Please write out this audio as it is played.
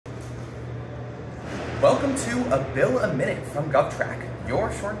Welcome to A Bill a Minute from GovTrack,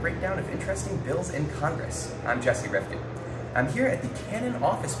 your short breakdown of interesting bills in Congress. I'm Jesse Rifkin. I'm here at the Cannon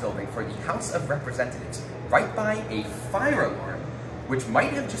office building for the House of Representatives, right by a fire alarm, which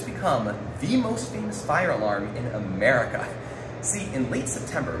might have just become the most famous fire alarm in America. See, in late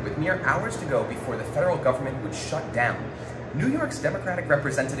September, with mere hours to go before the federal government would shut down, New York's Democratic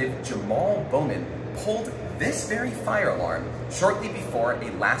Representative Jamaal Bowman pulled this very fire alarm shortly before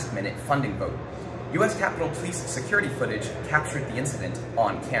a last-minute funding vote. U.S. Capitol Police security footage captured the incident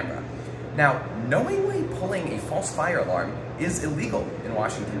on camera. Now, knowingly pulling a false fire alarm is illegal in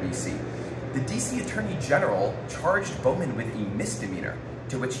Washington, D.C. The D.C. Attorney General charged Bowman with a misdemeanor,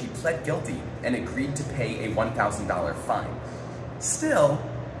 to which he pled guilty and agreed to pay a $1,000 fine. Still,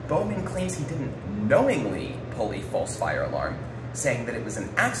 Bowman claims he didn't knowingly pull a false fire alarm, saying that it was an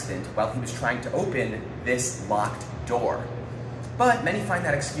accident while he was trying to open this locked door. But many find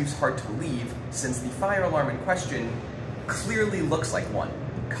that excuse hard to believe, since the fire alarm in question clearly looks like one,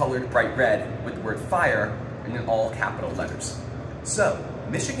 colored bright red with the word fire in all capital letters. So,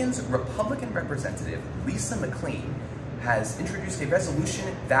 Michigan's Republican representative, Lisa McClain, has introduced a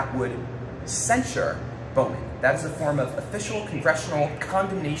resolution that would censure Bowman. That is a form of official congressional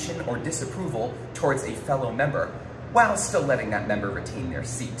condemnation or disapproval towards a fellow member, while still letting that member retain their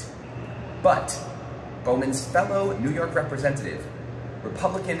seat. But Bowman's fellow New York representative,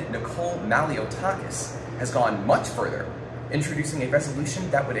 Republican Nicole Maliotakis, has gone much further, introducing a resolution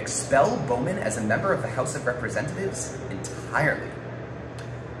that would expel Bowman as a member of the House of Representatives entirely.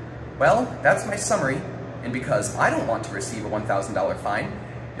 Well, that's my summary, and because I don't want to receive a $1,000 fine,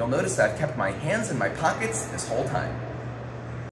 you'll notice that I've kept my hands in my pockets this whole time.